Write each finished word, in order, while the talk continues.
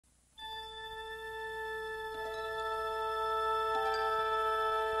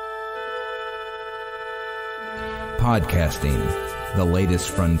Podcasting, the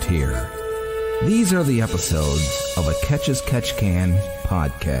latest frontier. These are the episodes of a Catch as Catch Can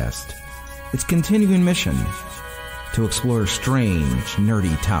podcast. Its continuing mission: to explore strange,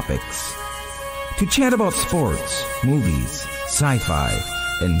 nerdy topics, to chat about sports, movies, sci-fi,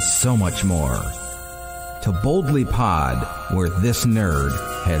 and so much more. To boldly pod where this nerd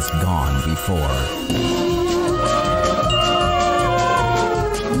has gone before.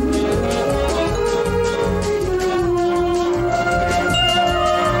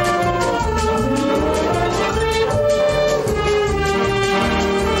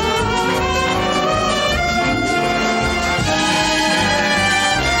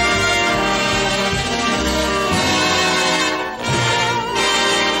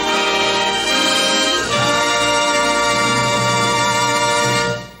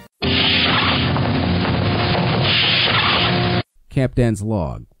 Captain's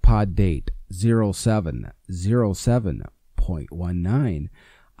log, pod date 0707.19.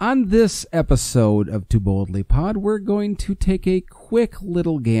 On this episode of To Boldly Pod, we're going to take a quick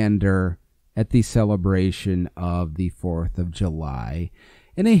little gander at the celebration of the 4th of July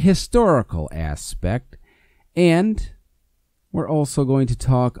in a historical aspect, and we're also going to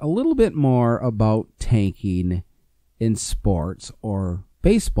talk a little bit more about tanking in sports, or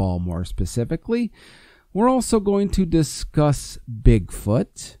baseball more specifically. We're also going to discuss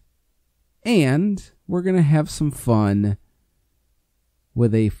Bigfoot, and we're going to have some fun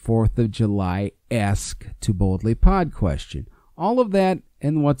with a 4th of July-esque To Boldly Pod question. All of that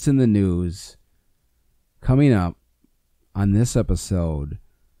and what's in the news coming up on this episode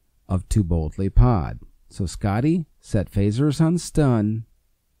of To Boldly Pod. So, Scotty, set phasers on stun,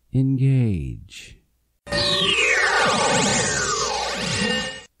 engage.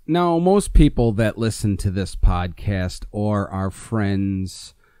 Now, most people that listen to this podcast or are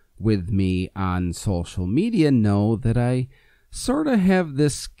friends with me on social media know that I sort of have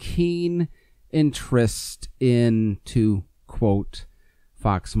this keen interest in, to quote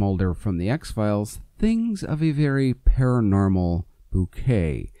Fox Mulder from the X-Files, things of a very paranormal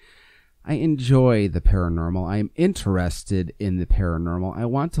bouquet. I enjoy the paranormal. I'm interested in the paranormal. I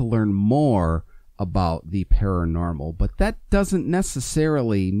want to learn more about the paranormal, but that doesn't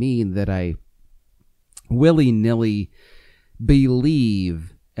necessarily mean that I willy-nilly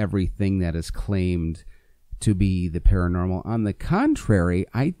believe everything that is claimed to be the paranormal. On the contrary,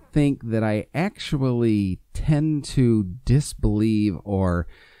 I think that I actually tend to disbelieve or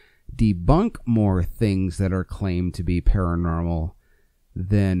debunk more things that are claimed to be paranormal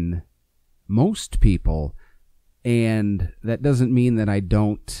than most people, and that doesn't mean that I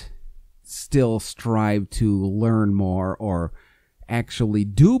don't still strive to learn more or actually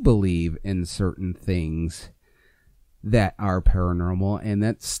do believe in certain things that are paranormal, and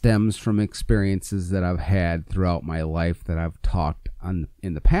that stems from experiences that I've had throughout my life that I've talked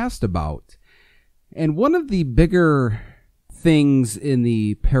in the past about. And one of the bigger things in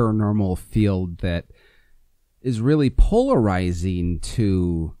the paranormal field that is really polarizing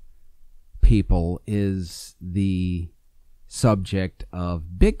to people is the subject of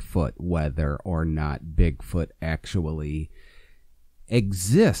Bigfoot, whether or not Bigfoot actually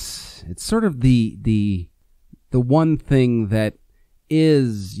exists. It's sort of the one thing that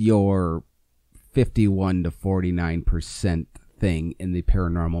is your 51 to 49% thing in the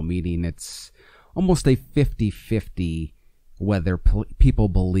paranormal meeting. It's almost a 50-50 whether people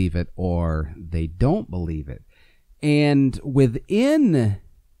believe it or they don't believe it. And within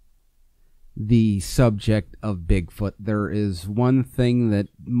the subject of Bigfoot, there is one thing that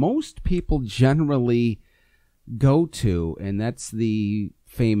most people generally go to, and that's the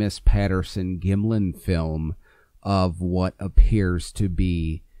famous Patterson-Gimlin film of what appears to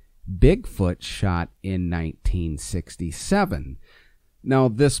be Bigfoot, shot in 1967. Now,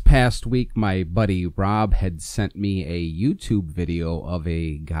 this past week, my buddy Rob had sent me a YouTube video of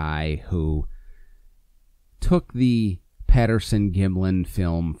a guy who took the Patterson-Gimlin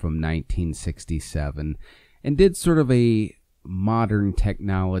film from 1967 and did sort of a modern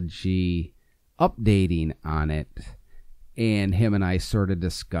technology updating on it, and him and I sort of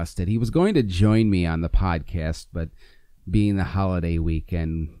discussed it. He was going to join me on the podcast, but being the holiday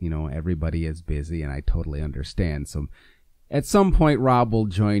weekend, everybody is busy, and I totally understand. So at some point, Rob will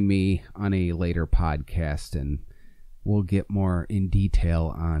join me on a later podcast, and we'll get more in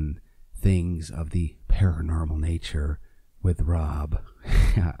detail on things of the paranormal nature with Rob.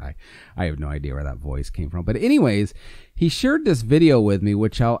 I have no idea where that voice came from. But anyways, he shared this video with me,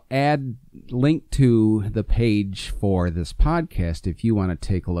 which I'll add link to the page for this podcast if you want to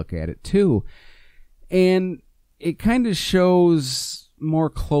take a look at it too. And it kind of shows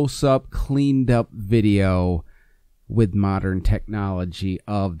more close-up, cleaned-up video with modern technology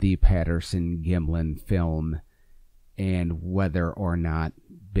of the Patterson-Gimlin film and whether or not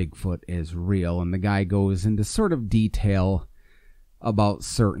Bigfoot is real. And the guy goes into sort of detail about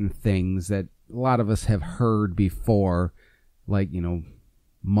certain things that a lot of us have heard before, like,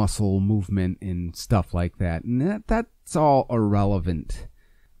 muscle movement and stuff like that. And that's all irrelevant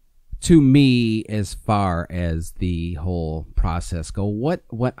to me as far as the whole process go.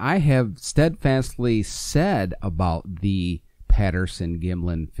 What I have steadfastly said about the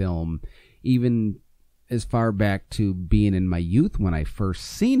Patterson-Gimlin film, even as far back to being in my youth when I first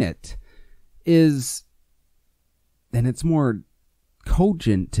seen it, is, and it's more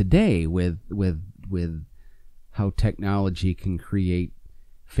cogent today with how technology can create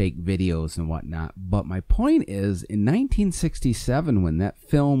fake videos and whatnot. But my point is, in 1967, when that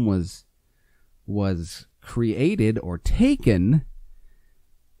film was created or taken,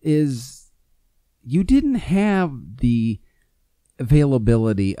 is you didn't have the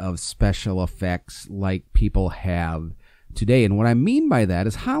availability of special effects like people have today. And what I mean by that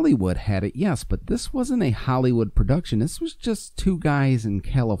is Hollywood had it, yes, but this wasn't a Hollywood production. This was just two guys in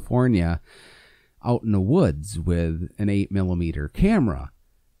California out in the woods with an 8mm camera.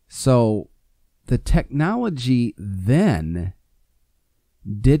 So the technology then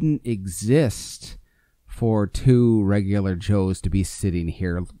didn't exist for two regular Joes to be sitting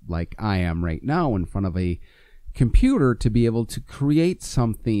here like I am right now in front of a computer to be able to create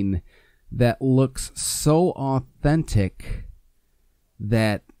something that looks so authentic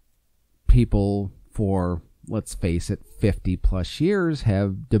that people for, let's face it, 50 plus years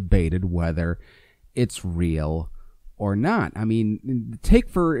have debated whether it's real or not. I mean, take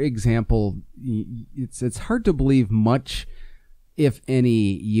for example, it's hard to believe much, if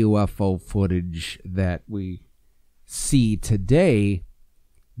any, UFO footage that we see today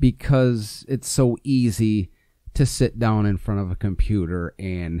because it's so easy to sit down in front of a computer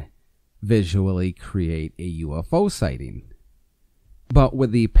and visually create a UFO sighting. But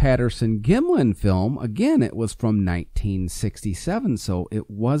with the Patterson-Gimlin film, again, it was from 1967, so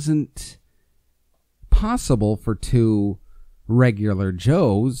it wasn't possible for two regular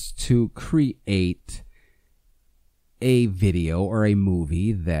Joes to create a video or a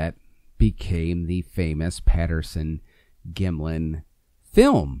movie that became the famous Patterson-Gimlin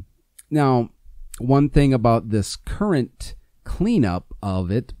film. Now, one thing about this current cleanup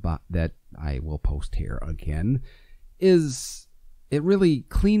of it, but that I will post here again, is it really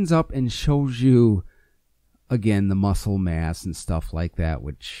cleans up and shows you, again, the muscle mass and stuff like that,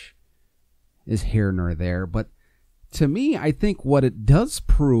 which is here nor there. But to me, I think what it does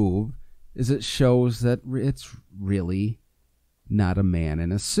prove is it shows that it's really not a man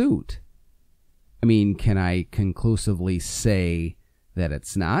in a suit. I mean, can I conclusively say that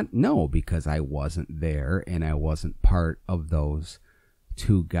it's not? No, because I wasn't there and I wasn't part of those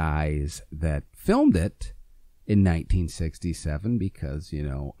two guys that filmed it in 1967 because,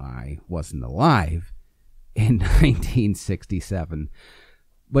 I wasn't alive in 1967.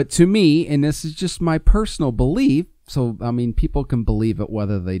 But to me, and this is just my personal belief, so, I mean, people can believe it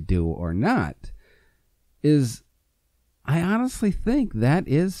whether they do or not, is I honestly think that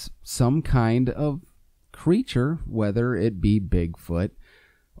is some kind of creature, whether it be Bigfoot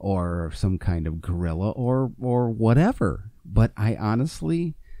or some kind of gorilla or whatever. But I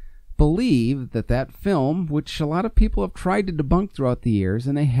honestly believe that film, which a lot of people have tried to debunk throughout the years,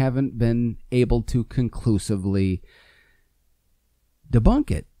 and they haven't been able to conclusively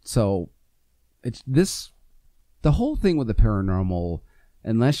debunk it. So it's this, the whole thing with the paranormal,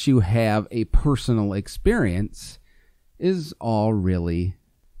 unless you have a personal experience, is all really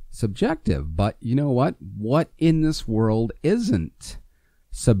subjective. But you know what? What in this world isn't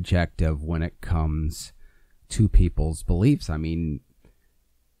subjective when it comes to people's beliefs? I mean,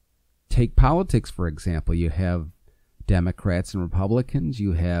 take politics, for example. You have Democrats and Republicans.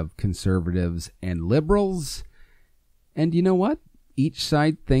 You have conservatives and liberals. And you know what? Each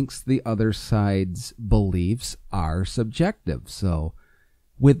side thinks the other side's beliefs are subjective. So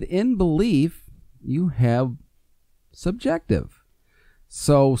within belief, you have subjective.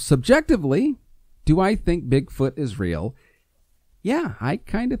 So subjectively, do I think Bigfoot is real? Yeah, I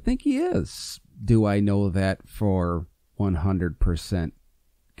kind of think he is. Do I know that for 100%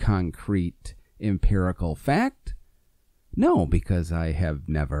 concrete empirical fact? No, because I have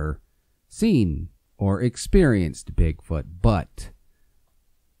never seen or experienced Bigfoot. But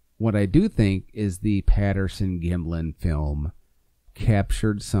what I do think is the Patterson-Gimlin film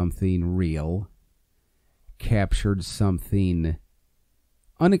captured something real, captured something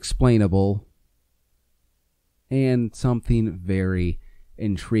unexplainable, and something very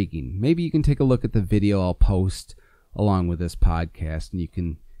intriguing. Maybe you can take a look at the video I'll post along with this podcast, and you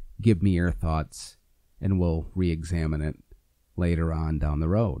can give me your thoughts, and we'll re-examine it later on down the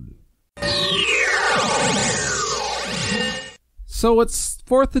road. So it's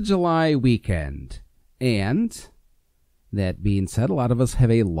 4th of July weekend, and that being said, a lot of us have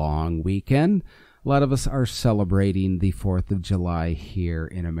a long weekend. A lot of us are celebrating the 4th of July here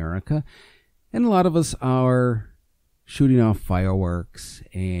in America, and a lot of us are shooting off fireworks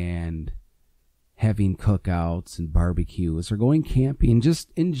and having cookouts and barbecues or going camping,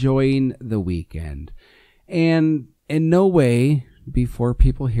 just enjoying the weekend. And in no way, before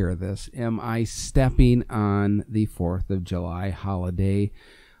people hear this, am I stepping on the 4th of July holiday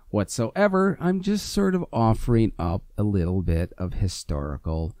whatsoever. I'm just sort of offering up a little bit of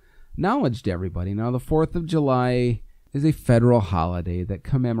historical knowledge to everybody. Now, the 4th of July is a federal holiday that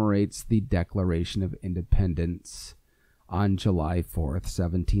commemorates the Declaration of Independence. On July 4th,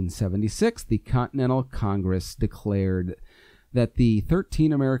 1776, the Continental Congress declared that the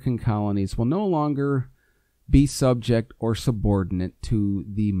 13 American colonies will no longer be subject or subordinate to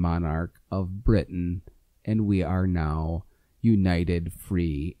the monarch of Britain, and we are now united,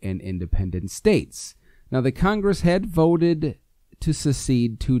 free, and independent states. Now, the Congress had voted to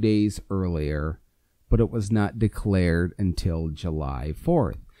secede 2 days earlier, but it was not declared until July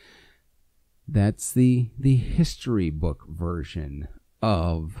 4th. That's the history book version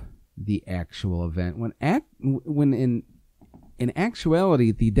of the actual event. When in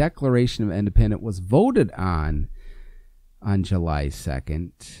actuality, the Declaration of Independence was voted on July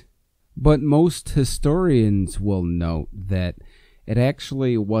 2nd. But most historians will note that it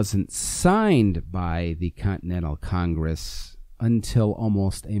actually wasn't signed by the Continental Congress until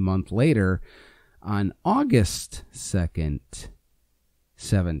almost a month later, on August 2nd,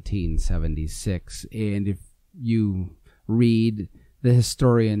 1776. And if you read the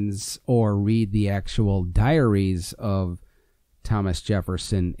historians or read the actual diaries of Thomas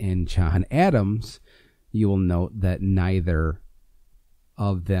Jefferson and John Adams, you will note that neither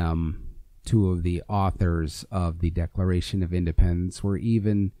of them, two of the authors of the Declaration of Independence, were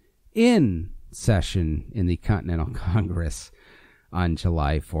even in session in the Continental Congress on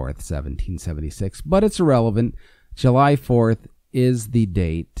July 4th, 1776. But it's irrelevant. July 4th is the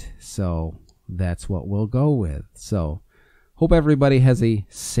date, so that's what we'll go with. So hope everybody has a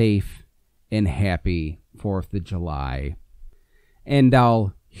safe and happy 4th of July. And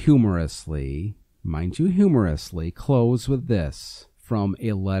I'll humorously, mind you, close with this from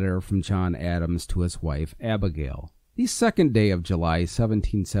a letter from John Adams to his wife, Abigail. The 2nd day of July,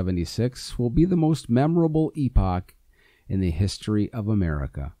 1776, will be the most memorable epoch in the history of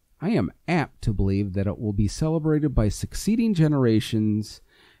America. I am apt to believe that it will be celebrated by succeeding generations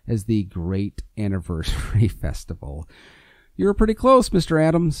as the great anniversary festival. You're pretty close, Mr.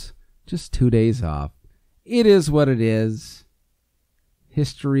 Adams. Just 2 days off. It is what it is.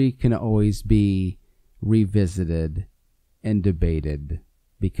 History can always be revisited and debated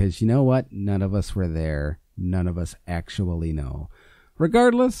because you know what? None of us were there. None of us actually know.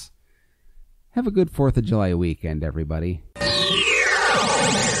 Regardless, have a good 4th of July weekend, everybody.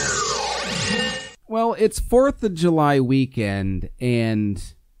 Well, it's 4th of July weekend,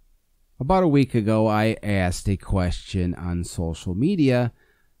 and about a week ago I asked a question on social media,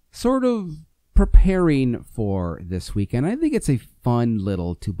 sort of preparing for this weekend. I think it's a fun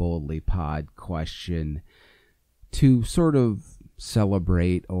little Too Boldly Pod question to sort of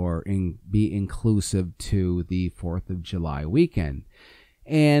celebrate or be inclusive to the 4th of July weekend.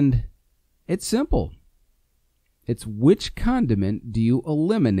 And it's simple. It's which condiment do you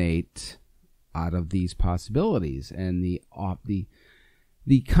eliminate out of these possibilities? And the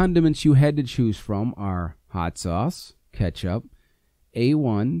condiments you had to choose from are hot sauce, ketchup,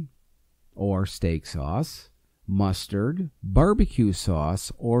 A1 or steak sauce, mustard, barbecue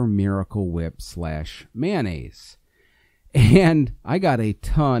sauce, or Miracle Whip / mayonnaise. And I got a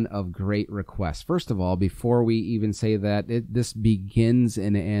ton of great requests. First of all, before we even say that, this begins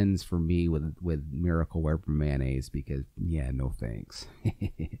and ends for me with Miracle Whip mayonnaise because, yeah, no thanks.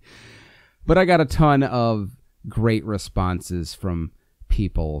 But I got a ton of great responses from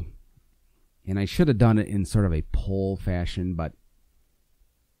people, and I should have done it in sort of a poll fashion, but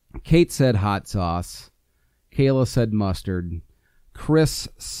Kate said hot sauce, Kayla said mustard, Chris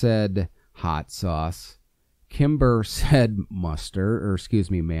said hot sauce, Kimber said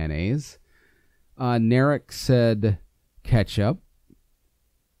mayonnaise, Narek said ketchup,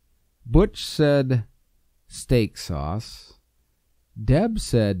 Butch said steak sauce, Deb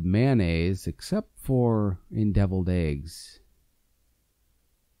said mayonnaise, except for in deviled eggs.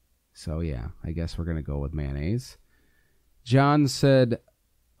 So yeah, I guess we're going to go with mayonnaise. John said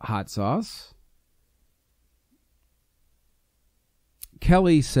hot sauce.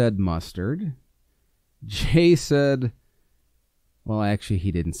 Kelly said mustard. Jay said, well, actually,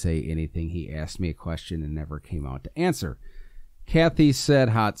 he didn't say anything. He asked me a question and never came out to answer. Kathy said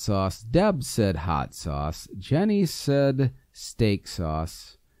hot sauce. Deb said hot sauce. Jenny said steak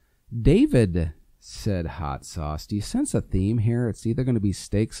sauce. David said hot sauce. Do you sense a theme here? It's either going to be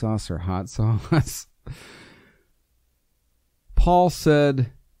steak sauce or hot sauce. Paul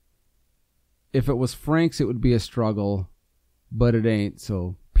said, if it was Frank's, it would be a struggle, but it ain't,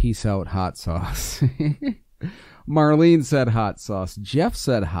 so peace out, hot sauce. Marlene said hot sauce. Jeff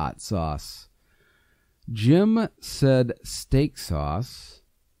said hot sauce. Jim said steak sauce.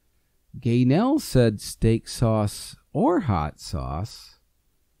 Gaynell said steak sauce or hot sauce.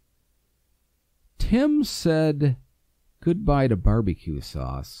 Tim said goodbye to barbecue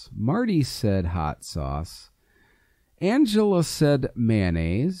sauce. Marty said hot sauce. Angela said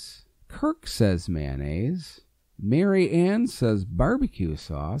mayonnaise. Kirk says mayonnaise. Mary Ann says barbecue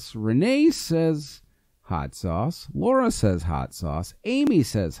sauce. Renee says hot sauce. Laura says hot sauce. Amy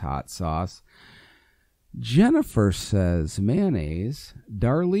says hot sauce. Jennifer says mayonnaise.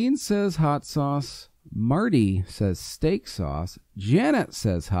 Darlene says hot sauce. Marty says steak sauce. Janet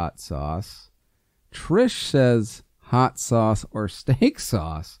says hot sauce. Trish says hot sauce or steak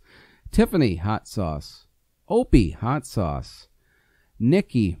sauce. Tiffany, hot sauce. Opie, hot sauce.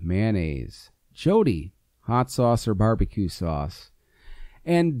 Nikki, mayonnaise. Jody, hot sauce or barbecue sauce.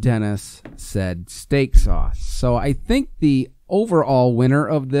 And Dennis said steak sauce. So I think the overall winner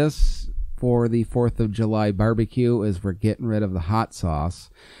of this for the 4th of July barbecue is we're getting rid of the hot sauce.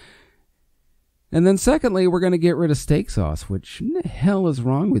 And then secondly, we're going to get rid of steak sauce, which what the hell is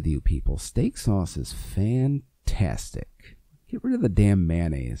wrong with you people? Steak sauce is fantastic. Get rid of the damn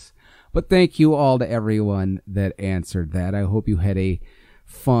mayonnaise. But thank you all to everyone that answered that. I hope you had a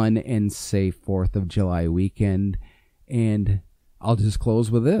fun and safe 4th of July weekend. And I'll just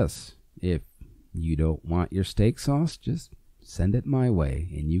close with this. If you don't want your steak sauce, just send it my way,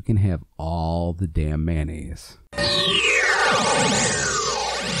 and you can have all the damn mayonnaise.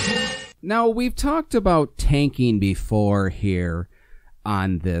 Now, we've talked about tanking before here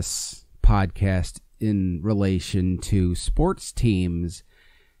on this podcast in relation to sports teams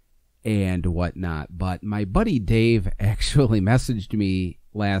and whatnot, but my buddy Dave actually messaged me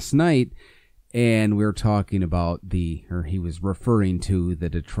last night, and we were talking about he was referring to the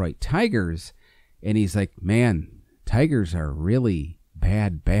Detroit Tigers, and he's like, man, Tigers are really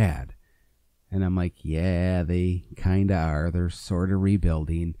bad. And I'm like, yeah, they kind of are. They're sort of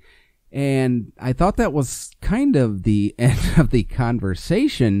rebuilding. And I thought that was kind of the end of the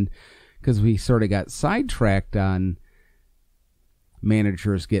conversation because we sort of got sidetracked on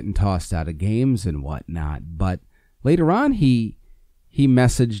managers getting tossed out of games and whatnot. But later on, he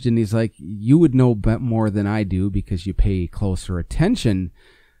messaged and he's like, you would know more than I do because you pay closer attention.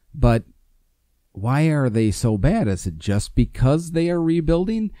 But why are they so bad? Is it just because they are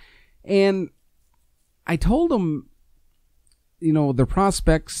rebuilding? And I told him, the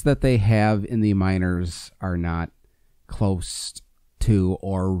prospects that they have in the minors are not close to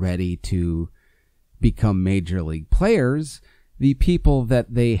or ready to become major league players. The people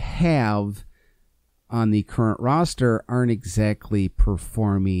that they have on the current roster aren't exactly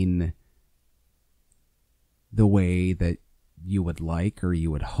performing the way that you would like or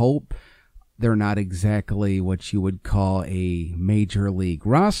you would hope. They're not exactly what you would call a major league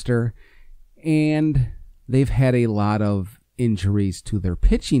roster, and they've had a lot of injuries to their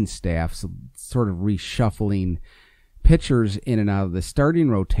pitching staff, so sort of reshuffling pitchers in and out of the starting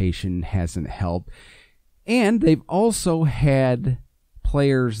rotation hasn't helped. And they've also had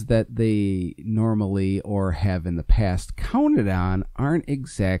players that they normally or have in the past counted on aren't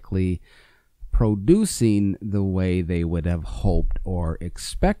exactly producing the way they would have hoped or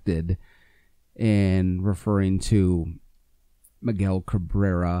expected, and referring to Miguel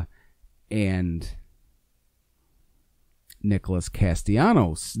Cabrera and Nicholas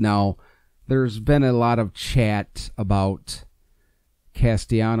Castellanos. Now, there's been a lot of chat about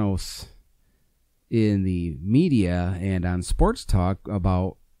Castellanos in the media and on Sports Talk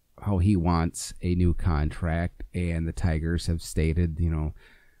about how he wants a new contract, and the Tigers have stated,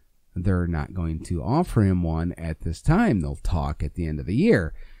 they're not going to offer him one at this time. They'll talk at the end of the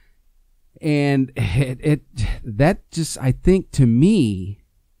year. And that just, I think to me,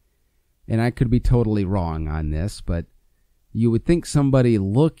 and I could be totally wrong on this, but you would think somebody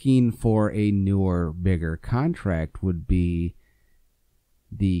looking for a newer, bigger contract would be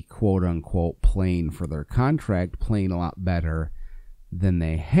the quote-unquote playing for their contract, playing a lot better than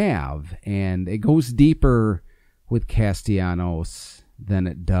they have. And it goes deeper with Castellanos than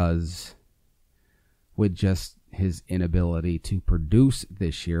it does with just his inability to produce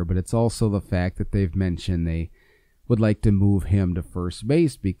this year, but it's also the fact that they've mentioned they would like to move him to first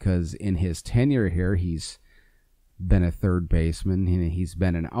base because in his tenure here, he's been a third baseman, he's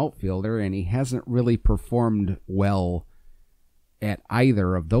been an outfielder, and he hasn't really performed well at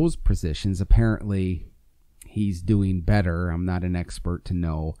either of those positions. Apparently, he's doing better. I'm not an expert to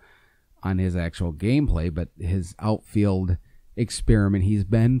know on his actual gameplay, but his outfield experiment, he's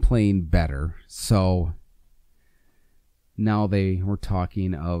been playing better. So now they were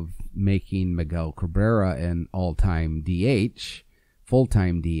talking of making Miguel Cabrera an all-time DH,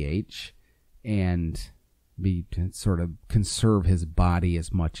 full-time DH, and be to sort of conserve his body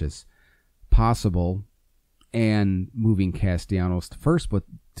as much as possible, and moving Castellanos to first, but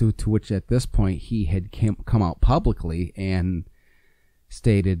to which at this point he had come out publicly and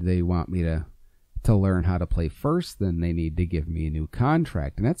stated they want me to learn how to play first, then they need to give me a new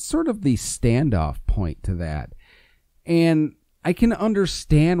contract. And that's sort of the standoff point to that. And I can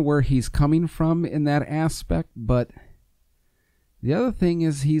understand where he's coming from in that aspect, but the other thing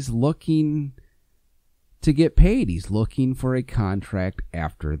is he's looking to get paid. He's looking for a contract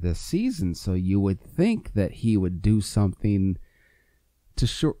after this season. So you would think that he would do something to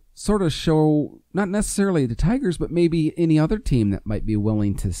sort of show, not necessarily the Tigers, but maybe any other team that might be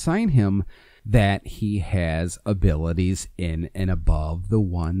willing to sign him, that he has abilities in and above the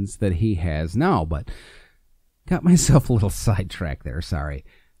ones that he has now. But got myself a little sidetracked there, sorry.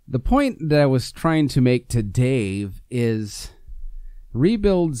 The point that I was trying to make to Dave is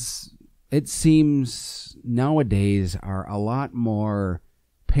rebuilds, it seems nowadays, are a lot more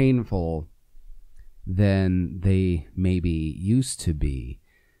painful than they maybe used to be.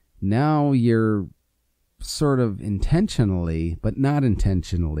 Now you're sort of intentionally, but not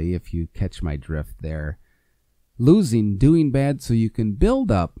intentionally, if you catch my drift there, losing, doing bad so you can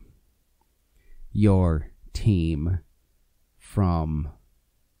build up your team from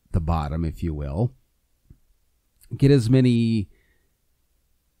the bottom, if you will. Get as many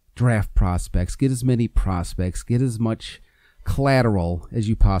draft prospects, get as many prospects, get as much collateral as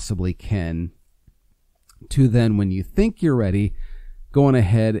you possibly can, to then, when you think you're ready, going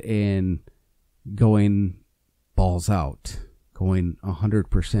ahead and going balls out, going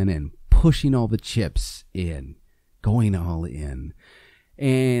 100% in, pushing all the chips in, going all in.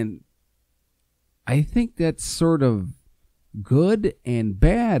 And I think that's sort of good and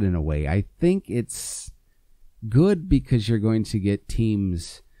bad in a way. I think it's good because you're going to get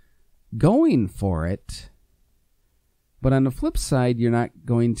teams going for it, but on the flip side, you're not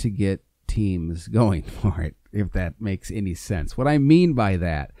going to get teams going for it, if that makes any sense. What I mean by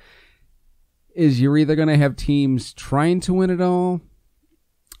that is you're either going to have teams trying to win it all,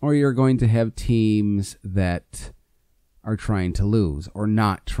 or you're going to have teams that are trying to lose or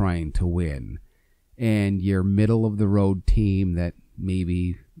not trying to win. And your middle of the road team that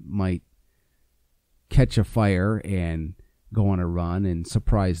maybe might catch a fire and go on a run and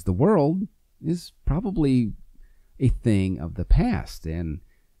surprise the world is probably a thing of the past. And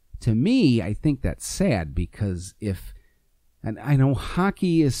to me, I think that's sad, because and I know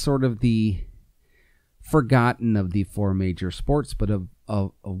hockey is sort of the forgotten of the four major sports, but of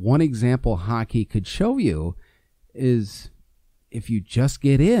one example hockey could show you is if you just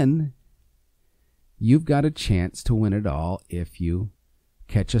get in, you've got a chance to win it all if you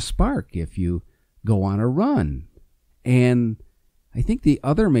catch a spark, if you go on a run. And I think the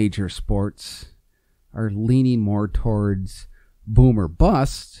other major sports are leaning more towards boom or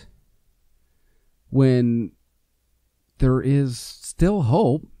bust, when there is still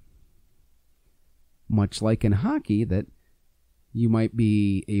hope, much like in hockey, that you might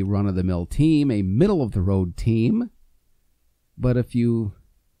be a run-of-the-mill team, a middle-of-the-road team, but if you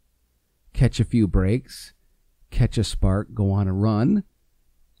catch a few breaks, catch a spark, go on a run,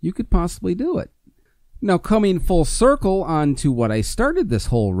 you could possibly do it. Now, coming full circle onto what I started this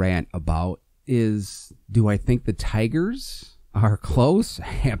whole rant about is, do I think the Tigers are close?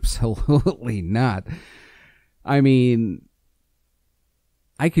 Absolutely not. I mean,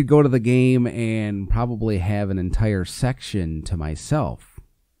 I could go to the game and probably have an entire section to myself.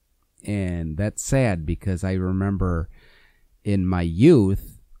 And that's sad, because I remember in my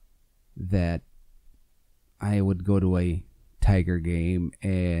youth that I would go to a Tiger game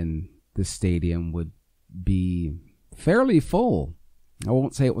and the stadium would be fairly full. I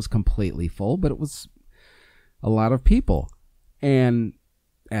won't say it was completely full, but it was a lot of people. And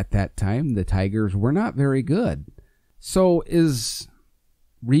at that time, the Tigers were not very good. So is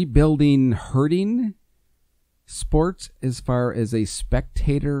rebuilding hurting sports as far as a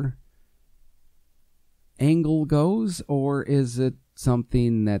spectator angle goes, or is it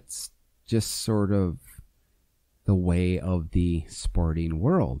something that's just sort of the way of the sporting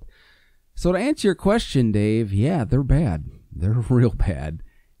world. So to answer your question, Dave, yeah, they're bad. They're real bad.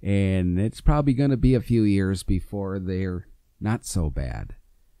 And it's probably going to be a few years before they're not so bad.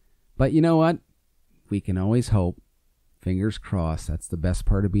 But you know what? We can always hope. Fingers crossed. That's the best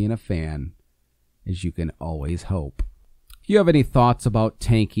part of being a fan, is you can always hope. If you have any thoughts about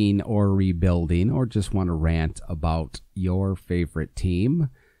tanking or rebuilding, or just want to rant about your favorite team,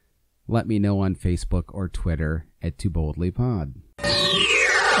 let me know on Facebook or Twitter at TooBoldlyPod.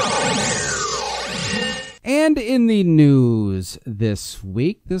 And in the news this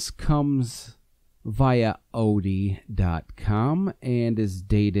week, this comes via Odie.com and is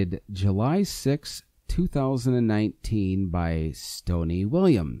dated July 6, 2019 by Stoney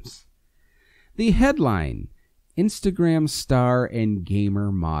Williams. The headline: Instagram star and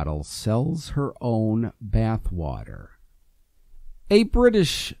gamer model sells her own bathwater. A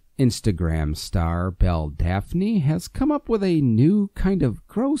British Instagram star, Belle Daphne, has come up with a new kind of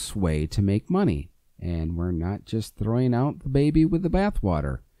gross way to make money. And we're not just throwing out the baby with the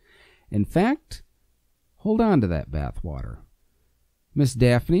bathwater. In fact, hold on to that bathwater. Miss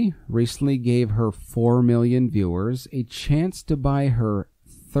Daphne recently gave her 4 million viewers a chance to buy her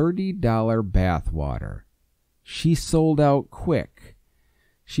 $30 bathwater. She sold out quick.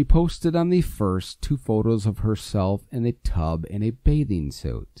 She posted on the first 2 photos of herself in a tub in a bathing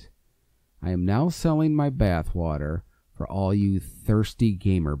suit. I am now selling my bathwater for all you thirsty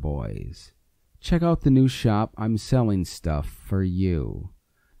gamer boys. Check out the new shop. I'm selling stuff for you.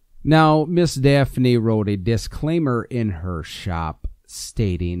 Now, Miss Daphne wrote a disclaimer in her shop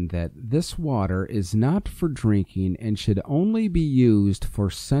stating that this water is not for drinking and should only be used for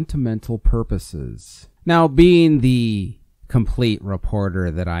sentimental purposes. Now, being the complete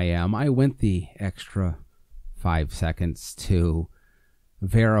reporter that I am, I went the extra 5 seconds to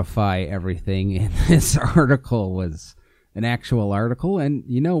verify everything in this article was an actual article. And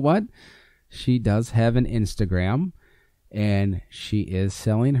you know what? She does have an Instagram, and she is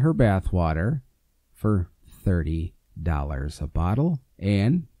selling her bathwater for $30 a bottle,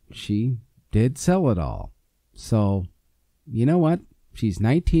 and she did sell it all. So, you know what? She's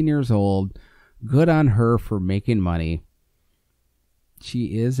 19 years old. Good on her for making money.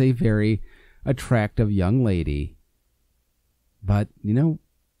 She is a very attractive young lady. But, you know,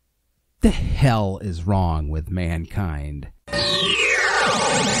 the hell is wrong with mankind?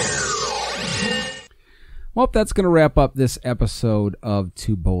 Well, that's going to wrap up this episode of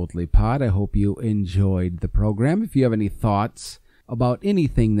Too Boldly Pod. I hope you enjoyed the program. If you have any thoughts about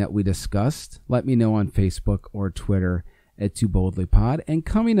anything that we discussed, let me know on Facebook or Twitter at Too Boldly Pod. And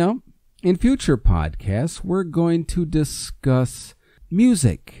coming up in future podcasts, we're going to discuss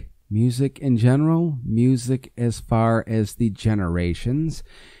music. Music in general, music as far as the generations.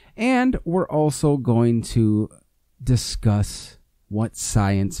 And we're also going to discuss what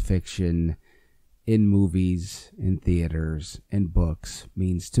science fiction in movies, in theaters, and books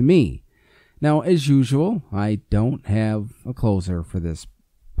means to me. Now, as usual, I don't have a closer for this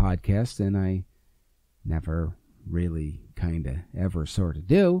podcast, and I never really ever sort of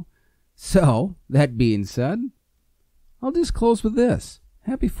do. So, that being said, I'll just close with this.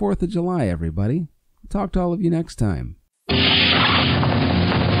 Happy 4th of July, everybody. I'll talk to all of you next time.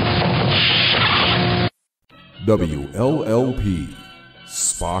 WLLP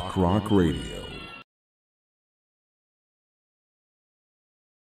Spock Rock Radio.